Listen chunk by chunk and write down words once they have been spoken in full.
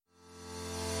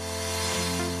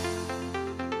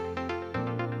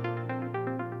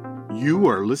You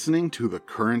are listening to the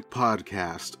Current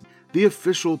Podcast, the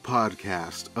official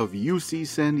podcast of UC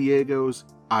San Diego's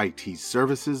IT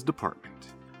Services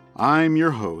Department. I'm your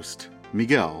host,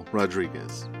 Miguel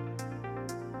Rodriguez.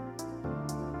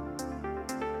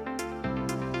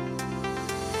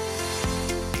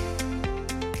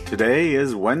 Today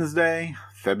is Wednesday,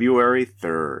 February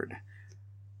 3rd.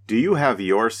 Do you have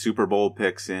your Super Bowl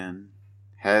picks in?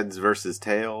 Heads versus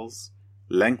tails?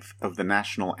 Length of the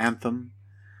national anthem?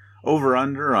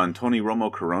 Over-under on Tony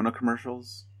Romo Corona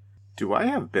commercials? Do I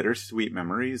have bittersweet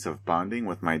memories of bonding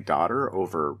with my daughter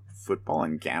over football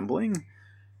and gambling?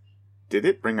 Did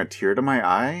it bring a tear to my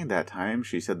eye that time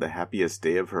she said the happiest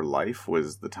day of her life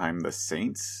was the time the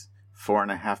Saints,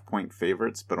 4.5-point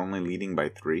favorites but only leading by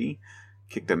 3,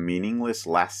 kicked a meaningless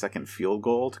last-second field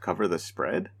goal to cover the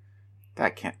spread?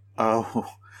 That can't...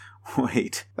 Oh,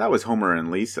 wait, that was Homer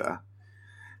and Lisa.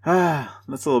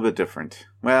 That's a little bit different.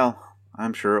 Well,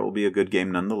 I'm sure it will be a good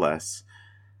game nonetheless.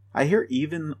 I hear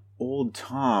even old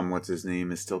Tom,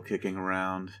 what's-his-name, is still kicking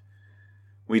around.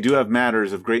 We do have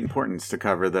matters of great importance to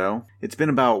cover, though. It's been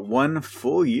about 1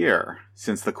 full year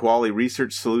since the Kuali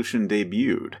research solution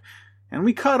debuted, and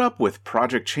we caught up with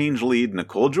Project Change lead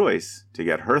Nicole Joyce to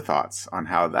get her thoughts on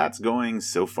how that's going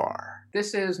so far.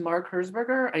 This is Mark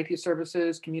Herzberger, IT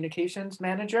Services Communications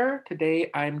Manager.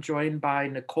 Today I'm joined by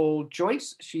Nicole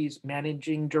Joyce. She's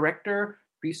Managing Director,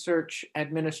 Research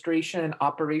Administration,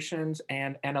 Operations,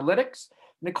 and Analytics.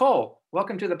 Nicole,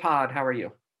 welcome to the pod. How are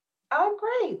you? I'm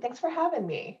great. Thanks for having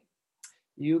me.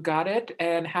 You got it.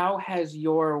 And how has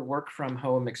your work from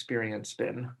home experience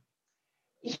been?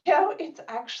 It's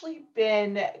actually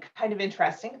been kind of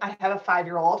interesting. I have a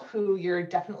 5-year-old who you're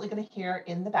definitely going to hear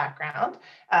in the background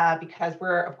because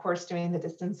we're, of course, doing the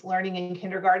distance learning in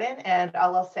kindergarten. And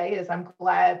all I'll say is I'm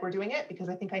glad we're doing it because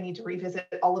I think I need to revisit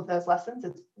all of those lessons.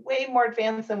 It's way more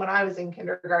advanced than when I was in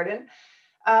kindergarten.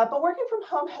 But working from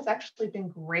home has actually been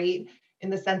great in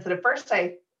the sense that at first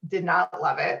I did not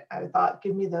love it. I thought,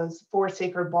 give me those 4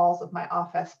 sacred walls of my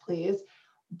office, please.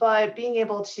 But being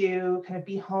able to kind of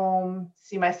be home,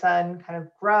 see my son kind of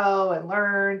grow and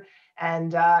learn,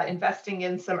 and investing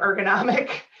in some ergonomic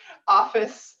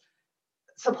office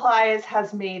supplies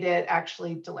has made it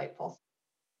actually delightful.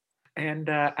 And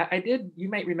you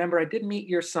might remember, I did meet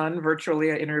your son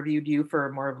virtually. I interviewed you for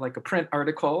more of like a print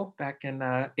article back in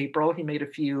April. He made a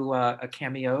few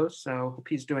cameos, so hope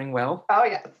he's doing well. Oh,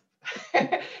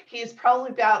 yes. He's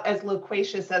probably about as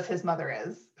loquacious as his mother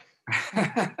is.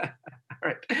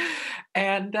 Right.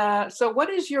 And so what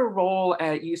is your role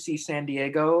at UC San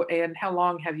Diego and how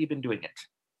long have you been doing it?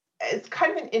 It's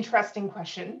kind of an interesting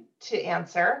question to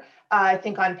answer. I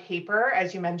think on paper,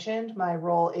 as you mentioned, my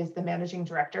role is the Managing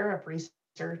Director of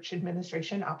Research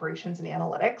Administration, Operations, and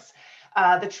Analytics.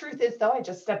 The truth is, though, I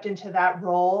just stepped into that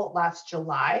role last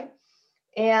July.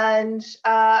 And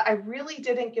I really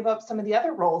didn't give up some of the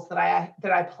other roles that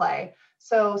I play.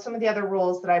 So some of the other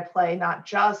roles that I play, not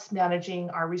just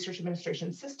managing our research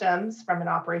administration systems from an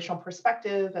operational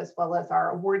perspective, as well as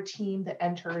our award team that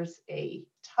enters a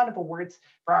ton of awards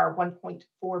for our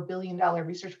 $1.4 billion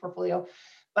research portfolio,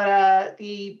 but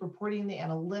the reporting, the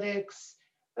analytics,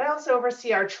 but I also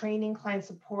oversee our training, client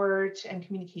support, and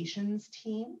communications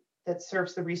team that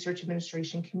serves the research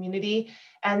administration community.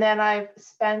 And then I've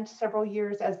spent several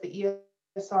years as the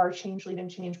ESR change lead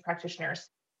and change practitioners.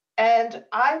 And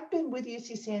I've been with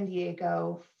UC San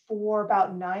Diego for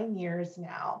about 9 years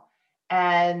now.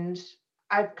 And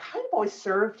I've kind of always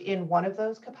served in one of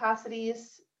those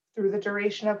capacities through the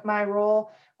duration of my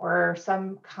role or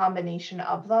some combination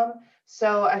of them.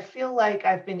 So I feel like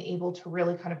I've been able to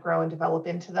really kind of grow and develop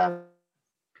into them.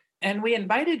 And we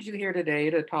invited you here today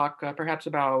to talk perhaps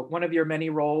about one of your many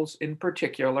roles in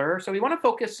particular. So we want to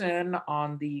focus in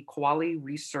on the Kuali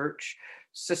research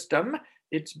system.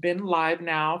 It's been live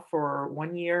now for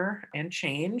 1 year and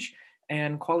change.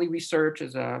 And Kuali Research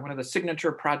is one of the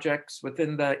signature projects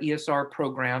within the ESR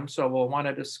program. So we'll want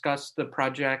to discuss the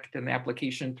project and the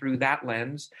application through that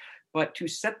lens. But to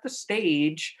set the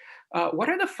stage, what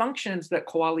are the functions that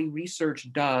Kuali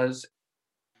Research does?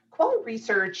 Kuali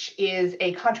Research is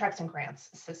a contracts and grants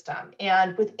system.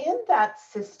 And within that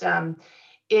system,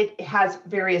 it has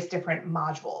various different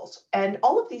modules. And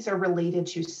all of these are related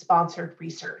to sponsored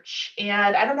research.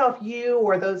 And I don't know if you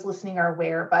or those listening are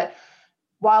aware, but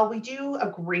while we do a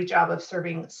great job of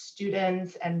serving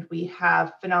students and we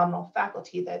have phenomenal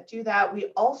faculty that do that, we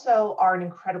also are an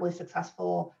incredibly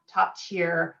successful, top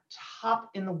tier, top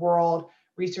in the world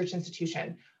research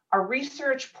institution. Our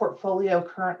research portfolio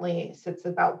currently sits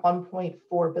at about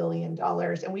 $1.4 billion,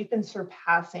 and we've been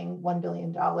surpassing $1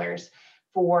 billion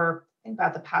for I think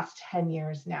about the past 10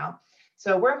 years now.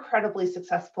 So we're incredibly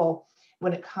successful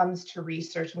when it comes to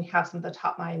research. We have some of the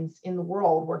top minds in the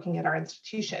world working at our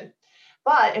institution.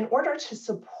 But in order to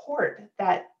support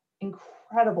that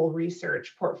incredible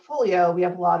research portfolio, we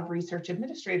have a lot of research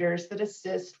administrators that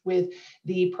assist with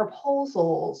the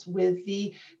proposals, with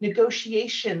the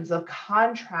negotiations of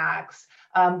contracts,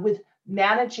 with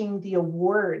managing the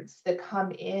awards that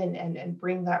come in and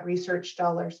bring that research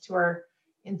dollars to our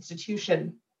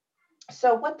institution.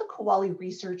 So what the Kuali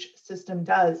research system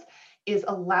does is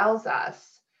allows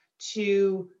us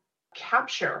to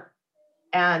capture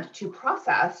and to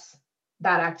process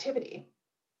that activity.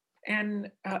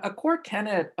 And a core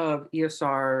tenet of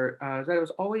ESR is that it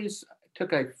was always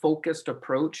took a focused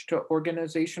approach to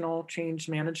organizational change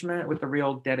management with a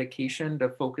real dedication to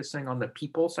focusing on the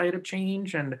people side of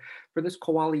change. And for this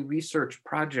Kuali research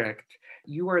project,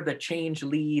 you are the change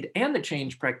lead and the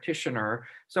change practitioner.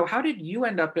 So how did you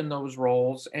end up in those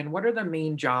roles? And what are the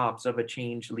main jobs of a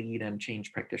change lead and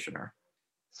change practitioner?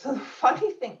 So the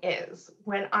funny thing is,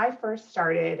 when I first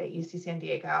started at UC San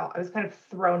Diego, I was kind of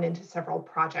thrown into several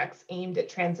projects aimed at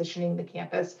transitioning the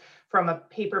campus from a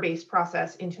paper-based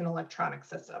process into an electronic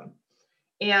system.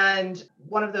 And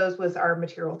one of those was our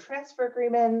material transfer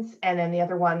agreements, and then the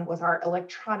other one was our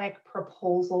electronic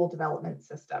proposal development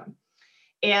system.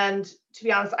 And to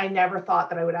be honest, I never thought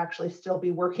that I would actually still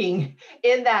be working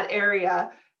in that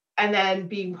area and then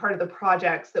being part of the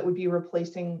projects that would be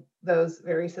replacing those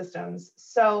very systems.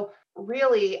 So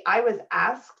really, I was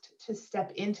asked to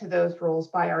step into those roles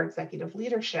by our executive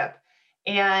leadership.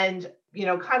 And,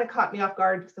 kind of caught me off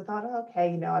guard because I thought, oh,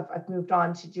 okay, I've moved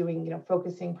on to doing,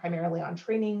 focusing primarily on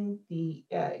training the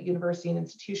university and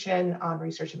institution on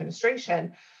research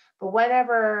administration. But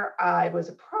whenever I was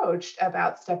approached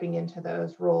about stepping into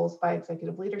those roles by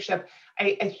executive leadership,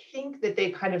 I think that they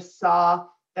kind of saw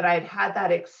that I had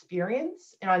that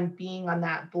experience on being on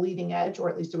that bleeding edge, or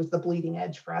at least it was the bleeding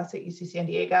edge for us at UC San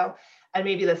Diego, and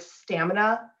maybe the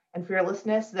stamina and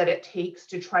fearlessness that it takes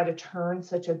to try to turn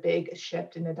such a big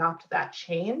shift and adopt that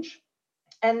change.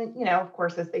 And, of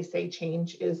course, as they say,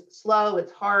 change is slow,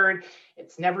 it's hard,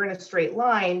 it's never in a straight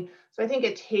line. So I think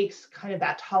it takes kind of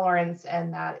that tolerance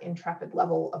and that intrepid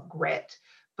level of grit,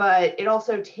 but it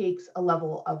also takes a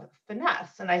level of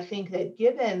finesse. And I think that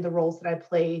given the roles that I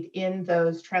played in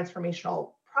those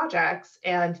transformational projects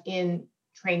and in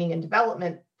training and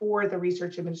development for the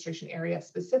research administration area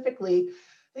specifically,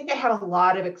 I think I had a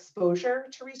lot of exposure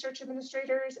to research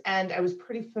administrators, and I was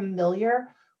pretty familiar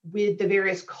with the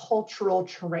various cultural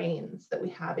terrains that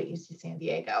we have at UC San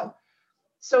Diego.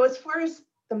 So as far as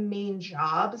the main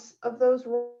jobs of those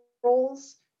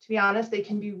roles, to be honest, they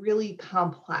can be really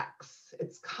complex.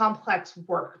 It's complex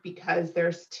work because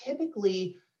there's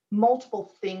typically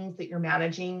multiple things that you're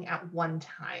managing at one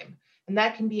time. And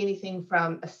that can be anything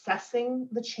from assessing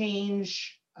the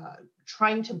change,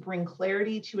 trying to bring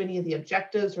clarity to any of the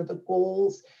objectives or the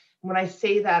goals. When I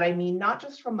say that, I mean not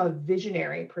just from a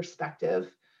visionary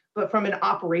perspective, but from an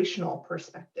operational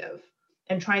perspective,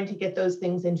 and trying to get those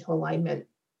things into alignment.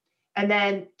 And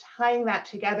then tying that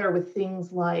together with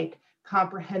things like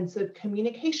comprehensive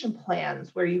communication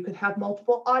plans, where you could have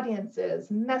multiple audiences,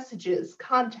 messages,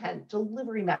 content,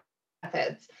 delivery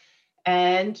methods,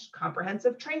 and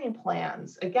comprehensive training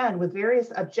plans, again, with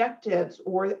various objectives,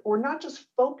 or not just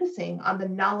focusing on the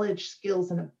knowledge,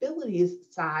 skills, and abilities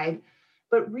side,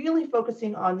 but really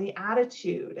focusing on the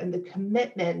attitude and the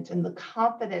commitment and the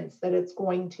confidence that it's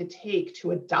going to take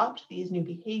to adopt these new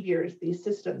behaviors, these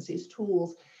systems, these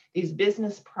tools, these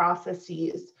business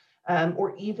processes,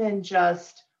 or even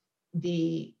just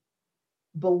the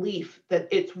belief that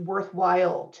it's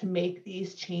worthwhile to make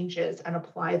these changes and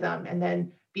apply them, and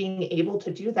then being able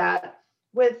to do that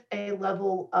with a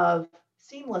level of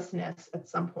seamlessness at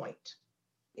some point.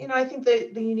 I think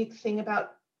the unique thing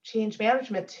about change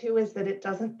management too is that it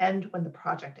doesn't end when the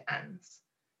project ends.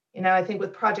 I think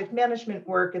with project management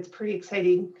work, it's pretty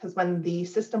exciting because when the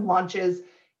system launches,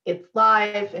 it's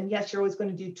live, and yes, you're always going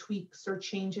to do tweaks or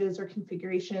changes or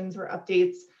configurations or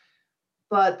updates,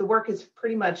 but the work is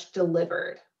pretty much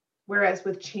delivered. Whereas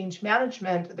with change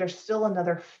management, there's still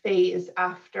another phase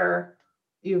after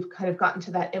you've kind of gotten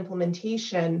to that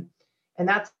implementation, and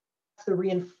that's the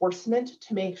reinforcement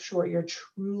to make sure you're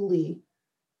truly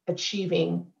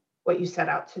achieving what you set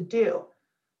out to do.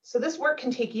 So this work can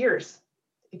take years.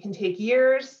 It can take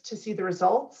years to see the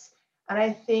results. And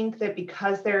I think that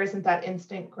because there isn't that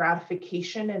instant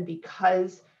gratification, and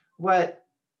because what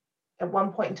at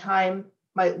one point in time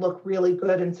might look really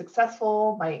good and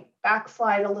successful might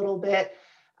backslide a little bit,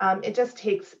 it just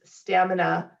takes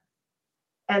stamina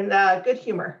and good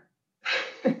humor.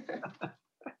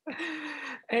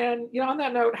 And on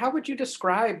that note, how would you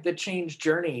describe the change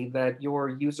journey that your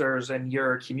users and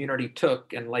your community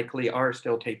took and likely are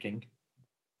still taking?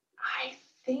 I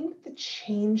think the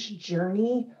change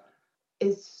journey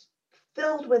is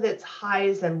filled with its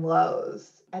highs and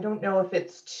lows. I don't know if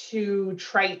it's too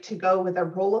trite to go with a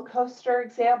roller coaster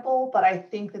example, but I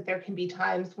think that there can be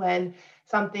times when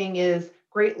something is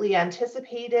greatly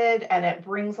anticipated and it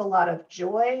brings a lot of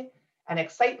joy and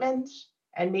excitement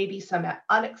and maybe some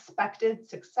unexpected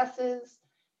successes.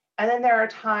 And then there are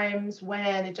times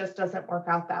when it just doesn't work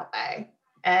out that way.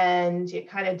 And you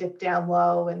kind of dip down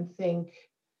low and think,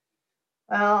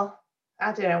 well,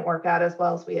 that didn't work out as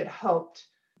well as we had hoped.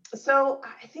 So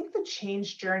I think the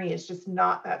change journey is just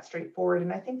not that straightforward.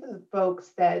 And I think that the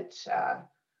folks that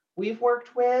we've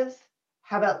worked with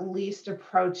have at least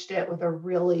approached it with a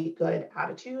really good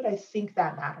attitude. I think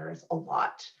that matters a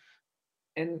lot.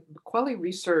 And Kuali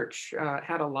Research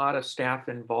had a lot of staff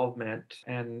involvement,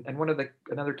 and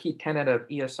another key tenet of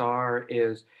ESR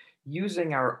is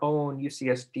using our own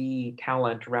UCSD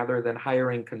talent rather than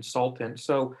hiring consultants.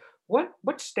 So,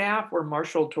 what staff were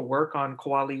marshaled to work on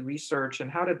Kuali Research,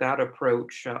 and how did that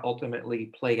approach ultimately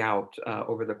play out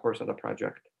over the course of the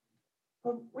project?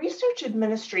 Well, research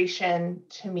administration,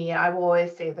 to me, I will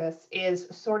always say this, is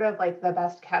sort of like the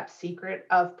best kept secret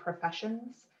of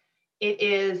professions. It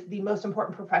is the most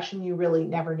important profession you really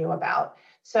never knew about.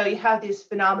 So you have these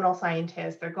phenomenal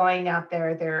scientists, they're going out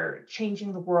there, they're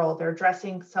changing the world, they're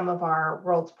addressing some of our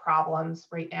world's problems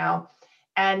right now.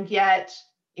 And yet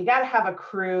you got to have a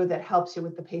crew that helps you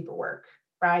with the paperwork,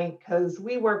 right? Because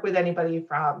we work with anybody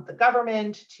from the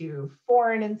government to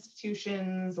foreign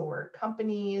institutions or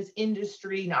companies,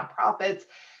 industry, nonprofits.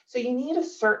 So you need a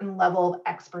certain level of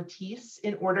expertise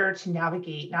in order to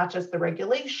navigate not just the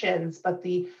regulations, but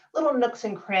the little nooks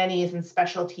and crannies and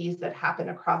specialties that happen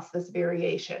across this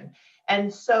variation.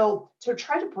 And so to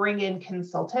try to bring in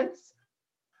consultants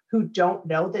who don't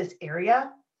know this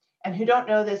area and who don't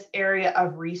know this area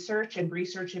of research and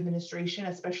research administration,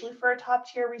 especially for a top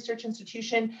tier research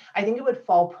institution, I think it would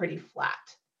fall pretty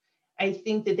flat. I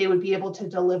think that they would be able to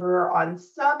deliver on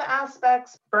some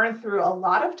aspects, burn through a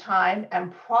lot of time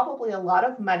and probably a lot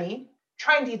of money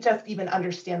trying to just even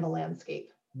understand the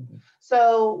landscape. Mm-hmm.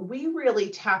 So we really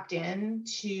tapped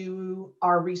into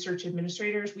our research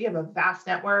administrators. We have a vast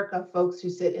network of folks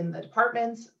who sit in the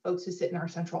departments, folks who sit in our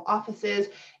central offices,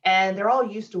 and they're all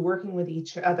used to working with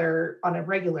each other on a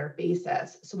regular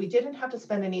basis. So we didn't have to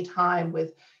spend any time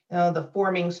with the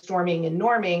forming, storming, and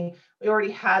norming. We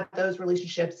already had those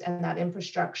relationships and that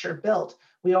infrastructure built.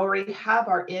 We already have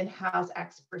our in-house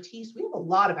expertise. We have a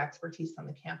lot of expertise on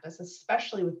the campus,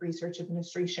 especially with research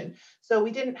administration. So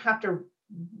we didn't have to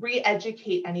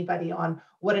re-educate anybody on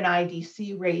what an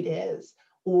IDC rate is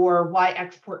or why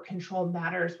export control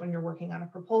matters when you're working on a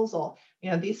proposal.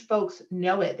 These folks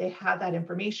know it. They have that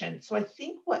information. So I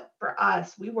think for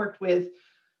us, we worked with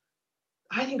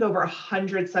over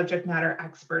 100 subject matter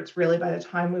experts really by the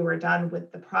time we were done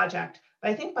with the project.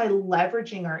 But I think by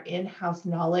leveraging our in-house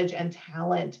knowledge and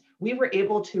talent, we were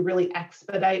able to really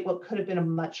expedite what could have been a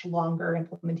much longer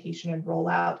implementation and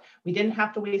rollout. We didn't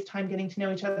have to waste time getting to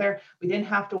know each other. We didn't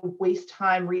have to waste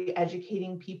time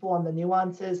re-educating people on the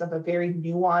nuances of a very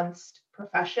nuanced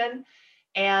profession.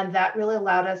 And that really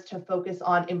allowed us to focus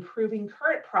on improving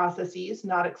current processes,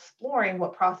 not exploring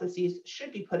what processes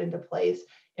should be put into place,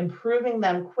 improving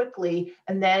them quickly,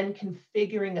 and then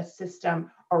configuring a system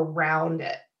around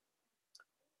it.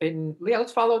 And Leah,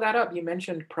 let's follow that up. You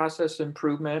mentioned process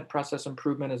improvement. Process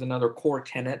improvement is another core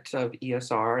tenet of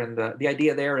ESR. And the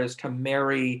idea there is to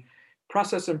marry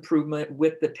process improvement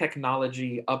with the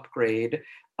technology upgrade.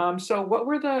 So what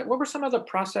were some of the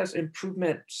process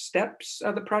improvement steps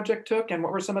the project took, and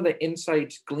what were some of the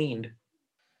insights gleaned?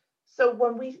 So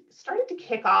when we started to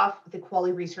kick off the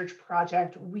Kuali Research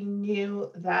Project, we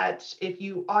knew that if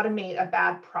you automate a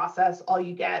bad process, all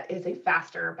you get is a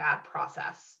faster bad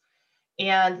process.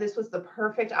 And this was the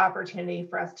perfect opportunity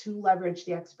for us to leverage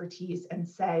the expertise and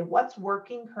say, what's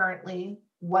working currently,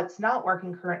 what's not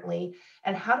working currently,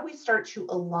 and how do we start to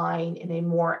align in a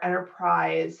more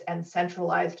enterprise and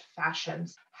centralized fashion?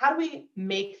 How do we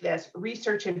make this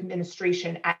research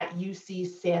administration at UC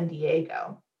San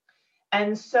Diego?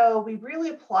 And so we really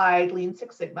applied Lean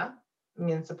Six Sigma.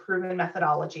 It's a proven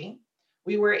methodology.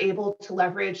 We were able to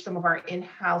leverage some of our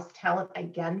in-house talent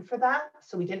again for that.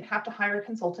 So we didn't have to hire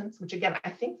consultants, which again, I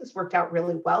think this worked out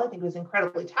really well. I think it was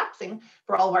incredibly taxing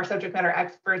for all of our subject matter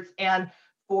experts and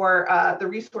for the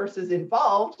resources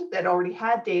involved that already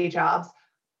had day jobs.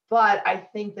 But I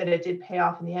think that it did pay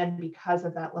off in the end because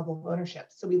of that level of ownership.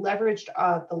 So we leveraged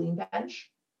the Lean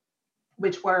Bench.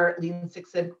 which were Lean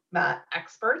Six Sigma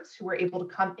experts who were able to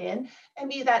come in and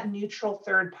be that neutral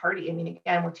third party. I mean,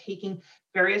 again, we're taking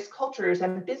various cultures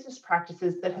and business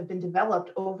practices that have been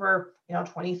developed over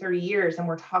 20, 30 years, and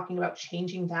we're talking about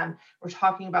changing them. We're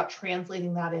talking about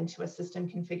translating that into a system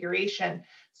configuration.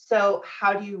 So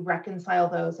how do you reconcile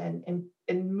those and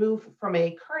move from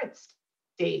a current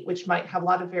state, which might have a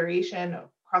lot of variation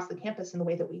across the campus in the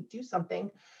way that we do something,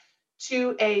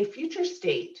 to a future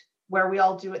state where we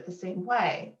all do it the same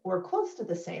way or close to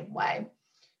the same way?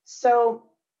 So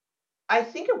I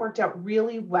think it worked out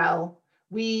really well.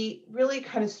 We really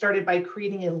kind of started by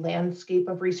creating a landscape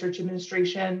of research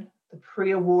administration, the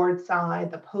pre-award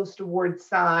side, the post-award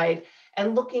side,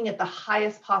 and looking at the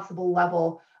highest possible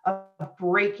level of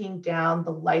breaking down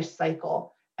the life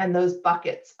cycle and those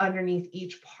buckets underneath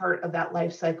each part of that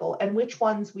life cycle, and which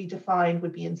ones we defined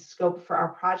would be in scope for our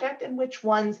project and which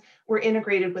ones were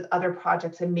integrated with other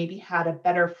projects and maybe had a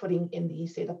better footing in the,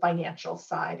 say, the financial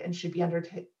side and should be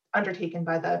undertaken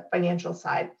by the financial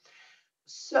side.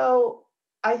 So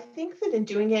I think that in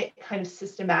doing it kind of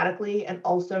systematically and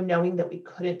also knowing that we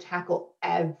couldn't tackle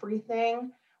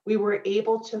everything, we were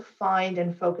able to find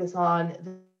and focus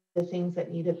on the things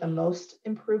that needed the most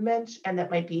improvement and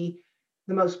that might be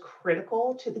the most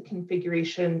critical to the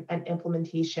configuration and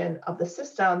implementation of the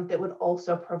system that would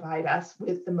also provide us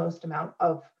with the most amount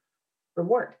of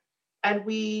reward. And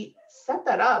we set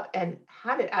that up and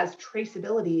had it as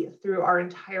traceability through our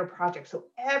entire project. So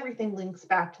everything links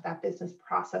back to that business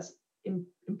process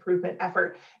improvement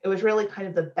effort. It was really kind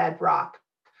of the bedrock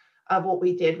of what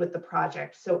we did with the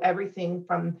project. So everything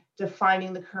from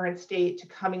defining the current state to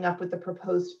coming up with the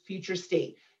proposed future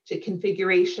state, to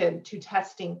configuration, to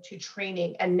testing, to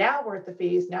training. And now we're at the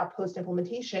phase now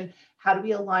post-implementation. How do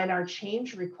we align our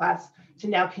change requests to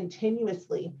now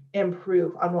continuously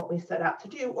improve on what we set out to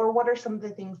do? Or what are some of the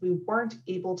things we weren't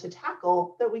able to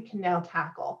tackle that we can now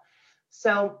tackle?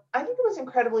 So I think it was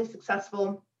incredibly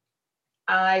successful.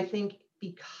 I think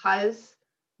because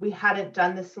we hadn't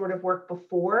done this sort of work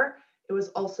before, it was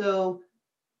also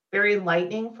very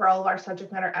enlightening for all of our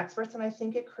subject matter experts. And I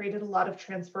think it created a lot of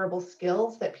transferable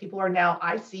skills that people are now,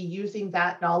 I see, using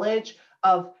that knowledge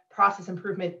of process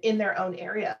improvement in their own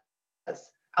areas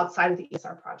outside of the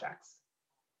ESR projects.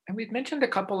 And we've mentioned a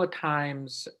couple of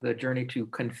times the journey to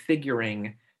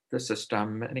configuring the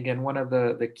system. And again, one of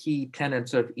the key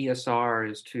tenets of ESR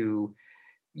is to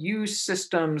use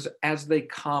systems as they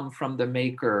come from the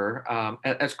maker,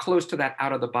 as close to that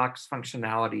out-of-the-box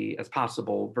functionality as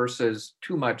possible versus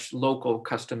too much local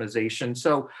customization.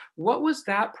 So what was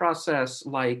that process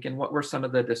like, and what were some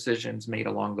of the decisions made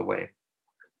along the way?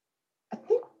 I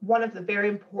think one of the very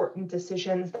important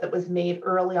decisions that was made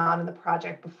early on in the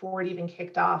project before it even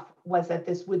kicked off was that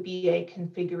this would be a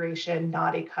configuration,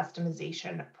 not a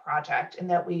customization project, and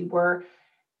that we were,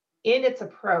 in its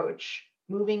approach,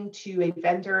 moving to a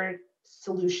vendor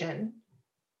solution,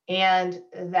 and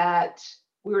that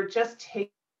we were just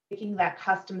taking that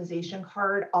customization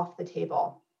card off the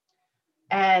table.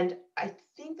 And I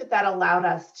think that that allowed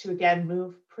us to, again,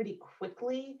 move pretty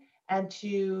quickly and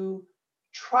to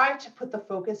try to put the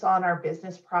focus on our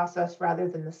business process rather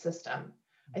than the system.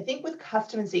 I think with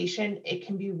customization, it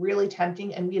can be really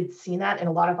tempting, and we had seen that in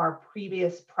a lot of our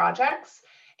previous projects.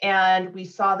 And we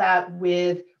saw that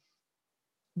with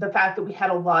the fact that we had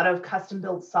a lot of custom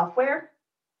built software,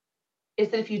 is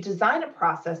that if you design a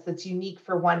process that's unique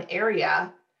for one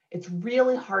area, it's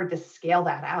really hard to scale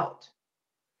that out.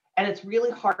 And it's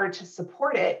really hard to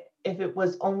support it if it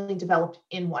was only developed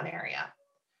in one area.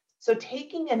 So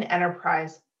taking an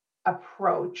enterprise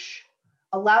approach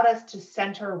allowed us to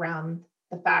center around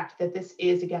the fact that this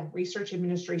is, again, research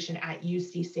administration at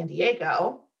UC San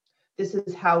Diego. This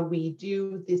is how we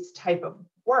do this type of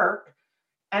work.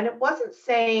 And it wasn't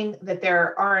saying that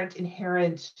there aren't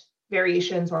inherent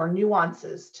variations or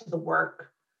nuances to the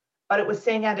work, but it was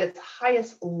saying at its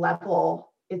highest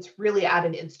level, it's really at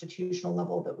an institutional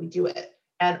level that we do it,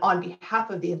 and on behalf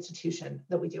of the institution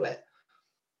that we do it.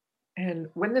 And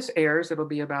when this airs, it'll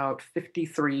be about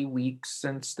 53 weeks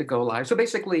since the go live. So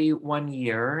basically 1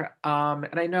 year.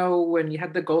 And I know when you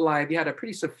had the go live, you had a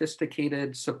pretty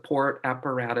sophisticated support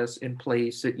apparatus in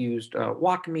place. It used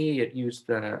WalkMe. It used,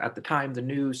 at the time, the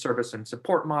new service and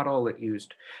support model. It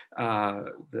used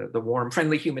the warm,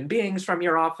 friendly human beings from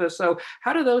your office. So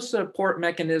how do those support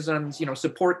mechanisms,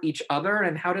 support each other?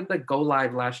 And how did the go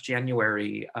live last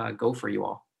January go for you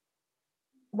all?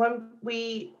 When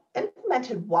we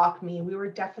implemented WalkMe, we were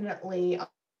definitely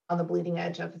on the bleeding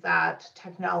edge of that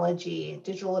technology,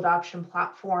 digital adoption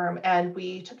platform. And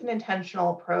we took an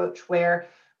intentional approach where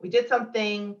we did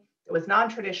something that was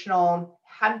non-traditional,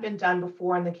 hadn't been done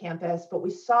before on the campus, but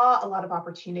we saw a lot of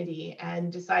opportunity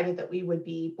and decided that we would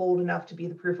be bold enough to be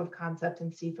the proof of concept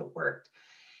and see if it worked.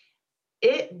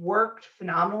 It worked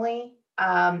phenomenally,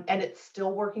 and it's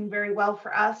still working very well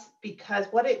for us because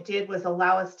what it did was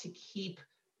allow us to keep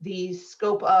the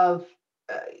scope of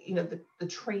the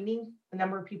training, the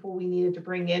number of people we needed to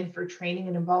bring in for training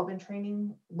and involve in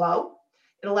training low.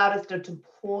 It allowed us to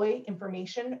deploy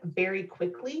information very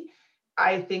quickly.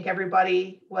 I think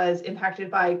everybody was impacted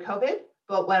by COVID,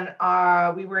 but when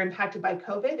we were impacted by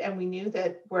COVID and we knew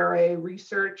that we're a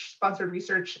sponsored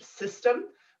research system,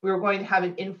 we were going to have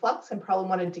an influx and probably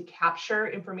wanted to capture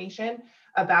information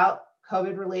about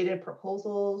COVID-related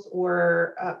proposals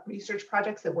or research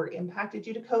projects that were impacted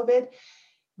due to COVID.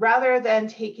 Rather than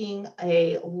taking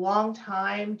a long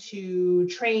time to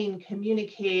train,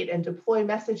 communicate, and deploy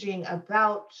messaging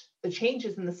about the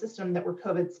changes in the system that were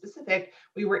COVID specific,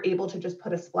 we were able to just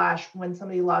put a splash when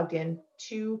somebody logged in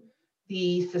to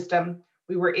the system.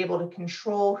 We were able to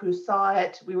control who saw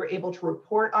it. We were able to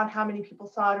report on how many people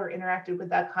saw it or interacted with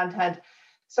that content.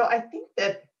 So I think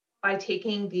that by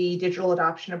taking the digital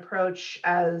adoption approach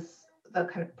as the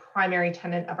kind of primary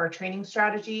tenet of our training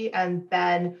strategy and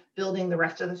then building the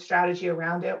rest of the strategy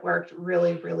around it worked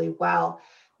really, really well.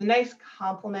 The nice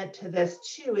complement to this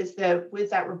too is that with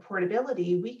that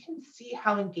reportability, we can see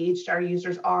how engaged our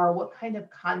users are, what kind of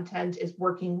content is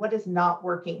working, what is not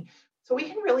working. So we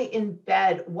can really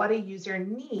embed what a user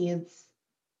needs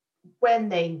when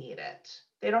they need it.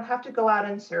 They don't have to go out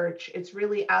and search. It's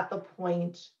really at the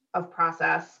point of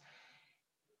process.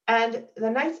 And the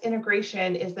nice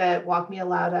integration is that WalkMe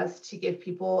allowed us to give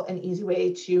people an easy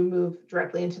way to move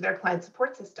directly into their client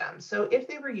support system. So if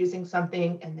they were using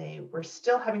something and they were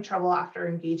still having trouble after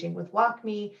engaging with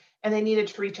WalkMe and they needed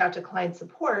to reach out to client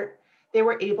support, they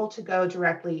were able to go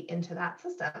directly into that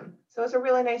system. So it's a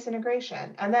really nice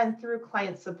integration. And then through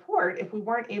client support, if we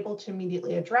weren't able to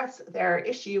immediately address their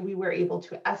issue, we were able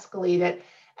to escalate it.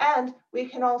 And we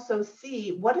can also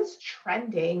see what is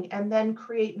trending and then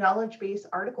create knowledge-based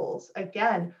articles.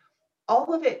 Again,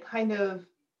 all of it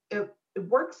it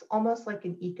works almost like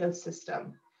an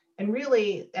ecosystem. And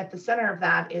really at the center of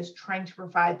that is trying to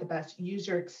provide the best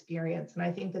user experience. And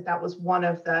I think that that was one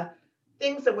of the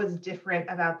things that was different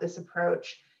about this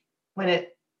approach when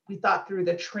we thought through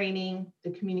the training,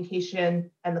 the communication,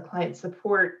 and the client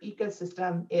support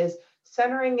ecosystem is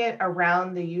centering it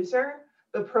around the user,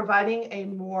 but providing a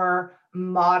more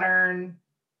modern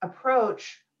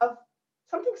approach of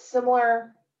something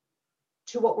similar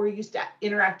to what we're used to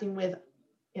interacting with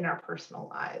in our personal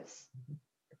lives.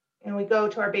 And we go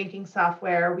to our banking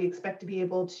software, we expect to be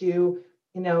able to,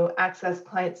 access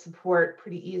client support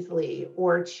pretty easily,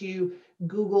 or to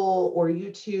Google or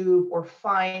YouTube or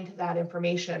find that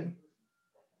information.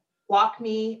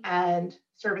 WalkMe and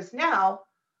ServiceNow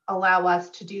allow us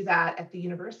to do that at the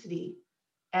university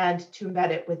and to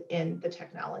embed it within the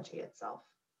technology itself.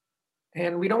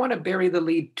 And we don't want to bury the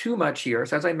lead too much here.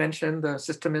 So as I mentioned, the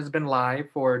system has been live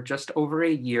for just over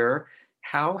a year.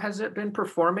 How has it been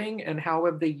performing and how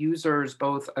have the users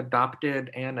both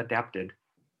adopted and adapted?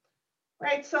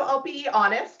 Right, so I'll be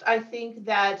honest. I think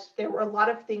that there were a lot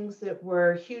of things that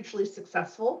were hugely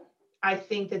successful. I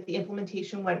think that the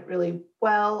implementation went really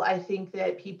well. I think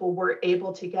that people were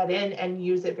able to get in and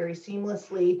use it very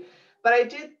seamlessly. But I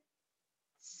did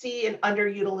see an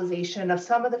underutilization of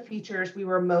some of the features we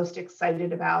were most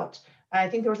excited about. I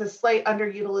think there was a slight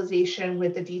underutilization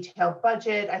with the detailed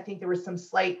budget. I think there was some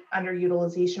slight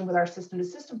underutilization with our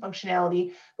system-to-system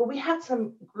functionality, but we had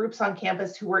some groups on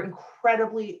campus who were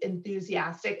incredibly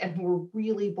enthusiastic and who were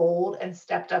really bold and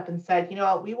stepped up and said,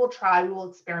 we will try, we will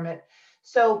experiment.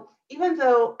 So even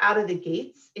though out of the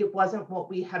gates, it wasn't what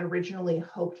we had originally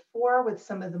hoped for with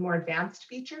some of the more advanced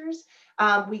features,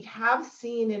 we have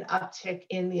seen an uptick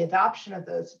in the adoption of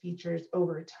those features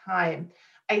over time.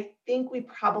 I think we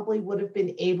probably would have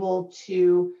been able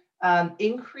to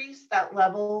increase that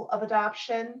level of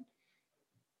adoption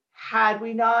had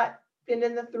we not been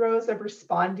in the throes of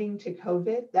responding to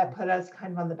COVID. That put us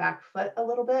kind of on the back foot a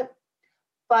little bit.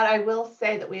 But I will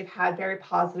say that we've had very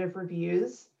positive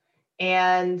reviews,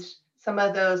 and some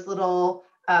of those little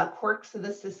quirks of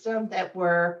the system that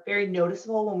were very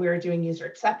noticeable when we were doing user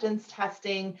acceptance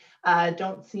testing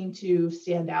don't seem to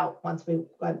stand out once we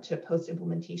went to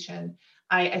post-implementation.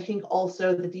 I think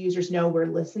also that the users know we're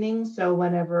listening. So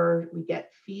whenever we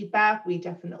get feedback, we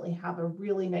definitely have a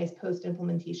really nice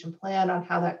post-implementation plan on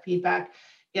how that feedback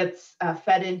gets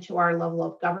fed into our level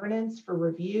of governance for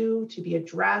review to be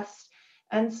addressed.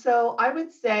 And so I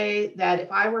would say that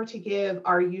if I were to give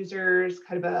our users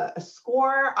kind of a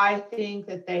score, I think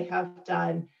that they have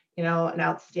done, an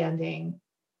outstanding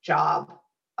job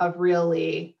of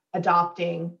really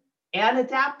adopting and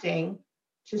adapting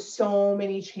to so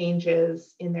many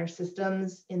changes in their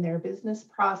systems, in their business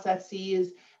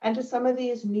processes, and to some of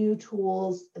these new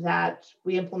tools that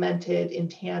we implemented in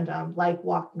tandem, like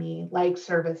WalkMe, like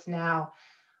ServiceNow.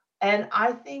 And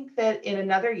I think that in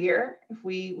another year, if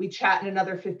we chat in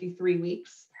another 53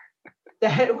 weeks,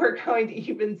 that we're going to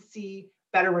even see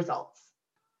better results.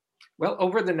 Well,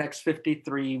 over the next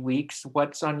 53 weeks,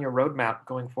 what's on your roadmap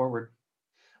going forward?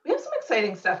 We have some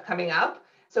exciting stuff coming up.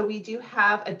 So we do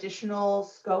have additional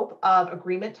scope of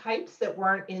agreement types that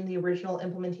weren't in the original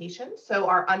implementation. So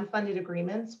our unfunded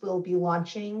agreements will be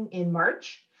launching in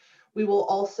March. We will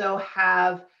also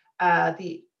have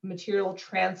the material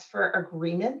transfer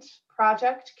agreement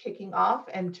project kicking off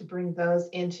and to bring those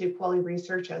into Kuali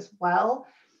research as well.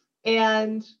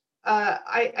 And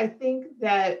I think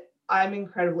that I'm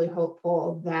incredibly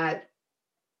hopeful that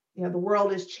the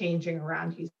world is changing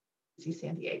around UC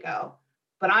San Diego.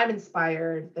 But I'm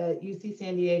inspired that UC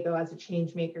San Diego, as a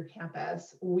change maker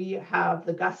campus, we have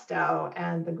the gusto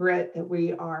and the grit that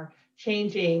we are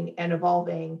changing and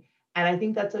evolving. And I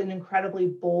think that's an incredibly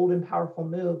bold and powerful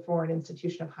move for an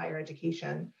institution of higher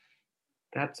education.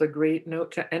 That's a great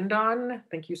note to end on.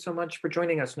 Thank you so much for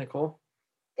joining us, Nicole.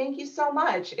 Thank you so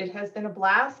much. It has been a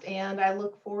blast, and I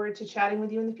look forward to chatting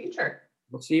with you in the future.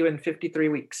 We'll see you in 53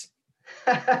 weeks.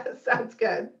 Sounds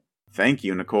good. Thank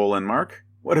you, Nicole and Mark.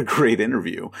 What a great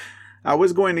interview. I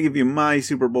was going to give you my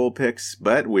Super Bowl picks,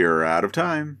 but we're out of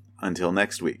time. Until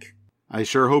next week. I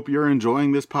sure hope you're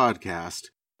enjoying this podcast.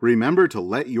 Remember to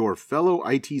let your fellow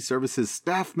IT services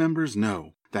staff members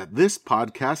know that this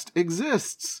podcast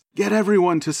exists. Get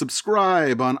everyone to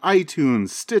subscribe on iTunes,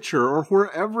 Stitcher, or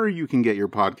wherever you can get your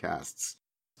podcasts.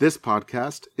 This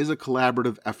podcast is a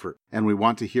collaborative effort, and we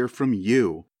want to hear from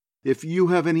you. If you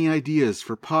have any ideas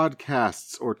for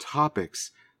podcasts or topics,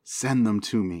 send them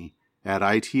to me at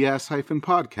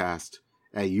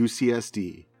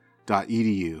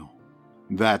its-podcast@ucsd.edu.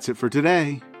 That's it for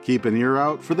today. Keep an ear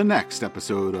out for the next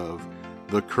episode of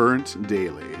The Current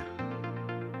Daily.